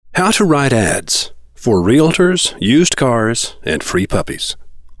How to write ads for realtors, used cars, and free puppies.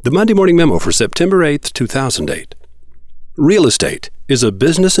 The Monday Morning Memo for September 8th, 2008. Real estate is a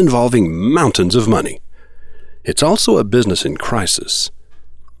business involving mountains of money. It's also a business in crisis.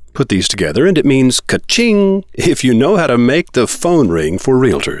 Put these together and it means ka-ching if you know how to make the phone ring for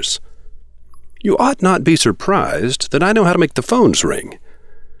realtors. You ought not be surprised that I know how to make the phones ring.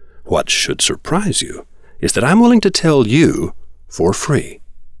 What should surprise you is that I'm willing to tell you for free.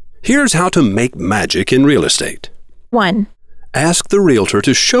 Here's how to make magic in real estate. 1. Ask the realtor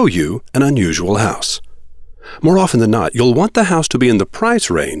to show you an unusual house. More often than not, you'll want the house to be in the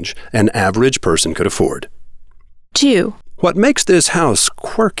price range an average person could afford. 2. What makes this house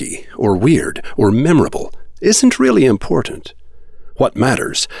quirky or weird or memorable isn't really important. What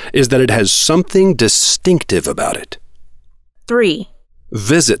matters is that it has something distinctive about it. 3.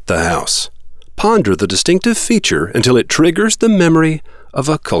 Visit the house. Ponder the distinctive feature until it triggers the memory of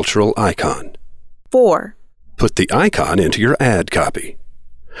a cultural icon. 4. Put the icon into your ad copy.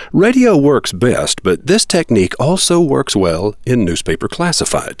 Radio works best, but this technique also works well in newspaper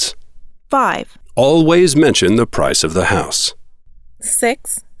classifieds. 5. Always mention the price of the house.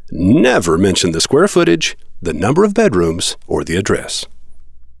 6. Never mention the square footage, the number of bedrooms, or the address.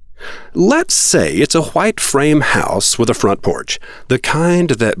 Let's say it's a white frame house with a front porch, the kind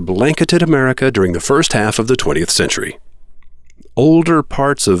that blanketed America during the first half of the 20th century. Older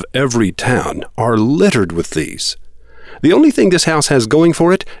parts of every town are littered with these. The only thing this house has going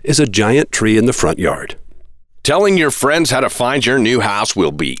for it is a giant tree in the front yard. Telling your friends how to find your new house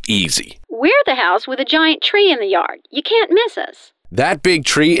will be easy. We're the house with a giant tree in the yard. You can't miss us. That big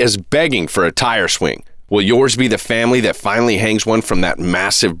tree is begging for a tire swing. Will yours be the family that finally hangs one from that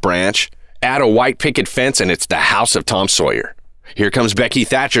massive branch? Add a white picket fence and it's the house of Tom Sawyer. Here comes Becky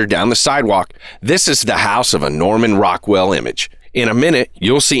Thatcher down the sidewalk. This is the house of a Norman Rockwell image. In a minute,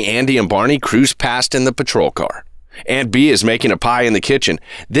 you'll see Andy and Barney cruise past in the patrol car. Aunt Bee is making a pie in the kitchen.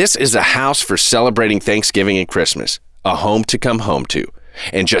 This is a house for celebrating Thanksgiving and Christmas. A home to come home to.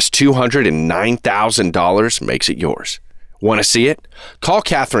 And just $209,000 makes it yours. Want to see it? Call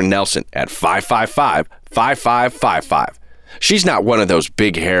Catherine Nelson at 555-5555. She's not one of those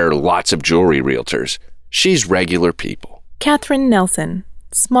big hair, lots of jewelry realtors. She's regular people. Catherine Nelson.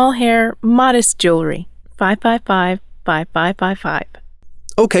 Small hair, modest jewelry. 555-5555.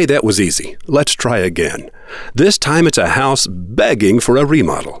 Okay, that was easy. Let's try again. This time it's a house begging for a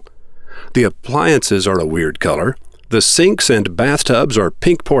remodel. The appliances are a weird color. The sinks and bathtubs are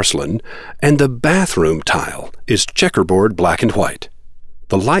pink porcelain, and the bathroom tile is checkerboard black and white.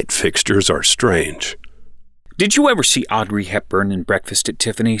 The light fixtures are strange. Did you ever see Audrey Hepburn in Breakfast at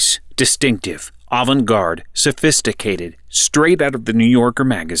Tiffany's? Distinctive, avant-garde, sophisticated, straight out of the New Yorker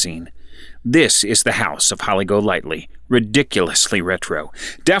magazine. This is the house of Holly Golightly, ridiculously retro,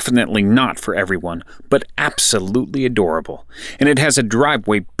 definitely not for everyone, but absolutely adorable, and it has a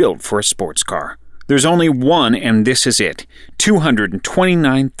driveway built for a sports car. There's only one, and this is it,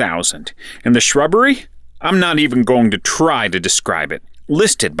 $229,000. And the shrubbery? I'm not even going to try to describe it.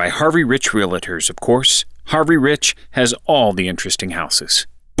 Listed by Harvey Rich Realtors, of course. Harvey Rich has all the interesting houses.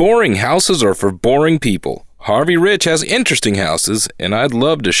 Boring houses are for boring people. Harvey Rich has interesting houses, and I'd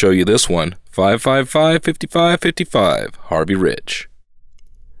love to show you this one. 555-5555, Harvey Rich.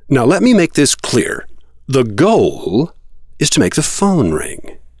 Now let me make this clear. The goal is to make the phone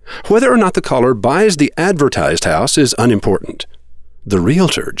ring. Whether or not the caller buys the advertised house is unimportant. The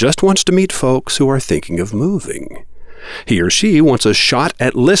realtor just wants to meet folks who are thinking of moving. He or she wants a shot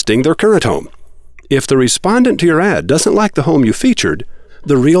at listing their current home. If the respondent to your ad doesn't like the home you featured,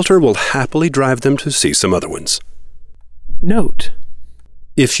 the realtor will happily drive them to see some other ones. Note: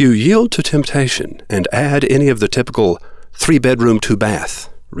 if you yield to temptation and add any of the typical 3-bedroom, 2-bath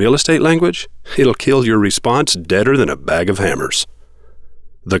real estate language, it'll kill your response deader than a bag of hammers.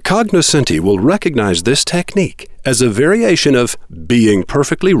 The cognoscenti will recognize this technique as a variation of being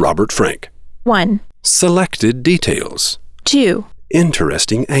perfectly Robert Frank. 1. Selected details. 2.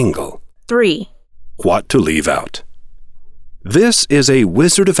 Interesting angle. 3. What to leave out. This is a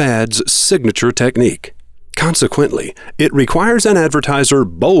Wizard of Ads signature technique. Consequently, it requires an advertiser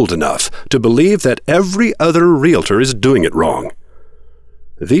bold enough to believe that every other realtor is doing it wrong.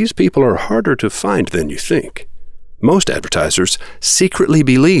 These people are harder to find than you think. Most advertisers secretly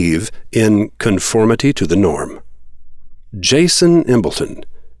believe in conformity to the norm. Jason Embleton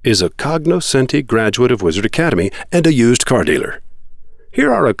is a cognoscenti graduate of Wizard Academy and a used car dealer.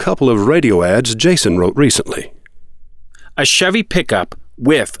 Here are a couple of radio ads Jason wrote recently. A Chevy pickup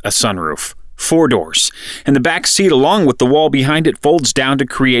with a sunroof. 4 doors, and the back seat along with the wall behind it folds down to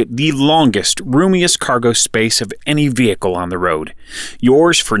create the longest, roomiest cargo space of any vehicle on the road.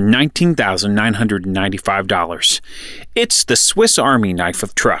 Yours for $19,995. It's the Swiss Army knife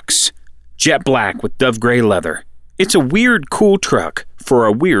of trucks. Jet black with dove gray leather. It's a weird, cool truck for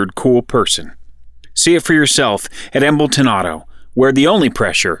a weird, cool person. See it for yourself at Embleton Auto, where the only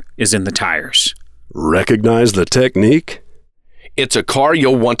pressure is in the tires. Recognize the technique? It's a car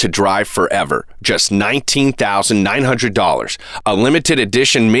you'll want to drive forever. Just $19,900. A limited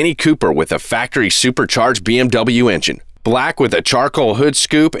edition Mini Cooper with a factory supercharged BMW engine. Black with a charcoal hood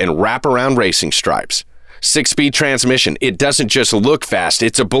scoop and wraparound racing stripes. 6-speed transmission. It doesn't just look fast.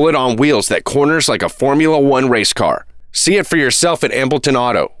 It's a bullet on wheels that corners like a Formula One race car. See it for yourself at Embleton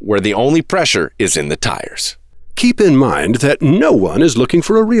Auto, where the only pressure is in the tires. Keep in mind that no one is looking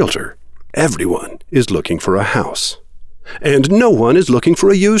for a realtor. Everyone is looking for a house. And no one is looking for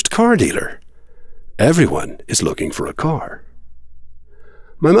a used car dealer. Everyone is looking for a car.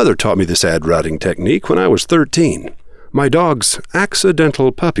 My mother taught me this ad writing technique when I was 13. My dog's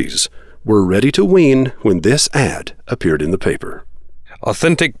accidental puppies were ready to wean when this ad appeared in the paper.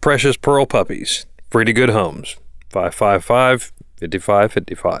 Authentic Precious Pearl Puppies. Free to Good Homes.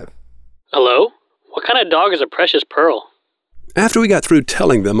 555-5555. Hello? What kind of dog is a Precious Pearl? After we got through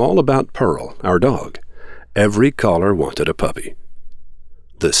telling them all about Pearl, our dog, every caller wanted a puppy.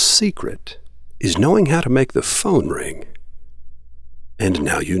 The secret is knowing how to make the phone ring. And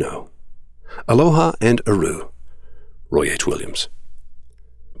now you know. Aloha and Aru. Roy H. Williams.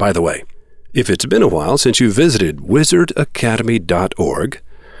 By the way, if it's been a while since you visited wizardacademy.org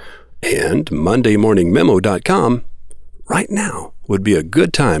and mondaymorningmemo.com, right now would be a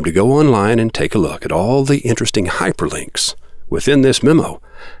good time to go online and take a look at all the interesting hyperlinks within this memo.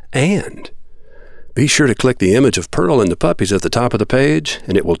 And be sure to click the image of Pearl and the puppies at the top of the page,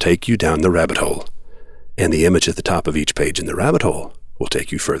 and it will take you down the rabbit hole. And the image at the top of each page in the rabbit hole will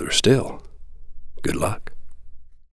take you further still. Good luck.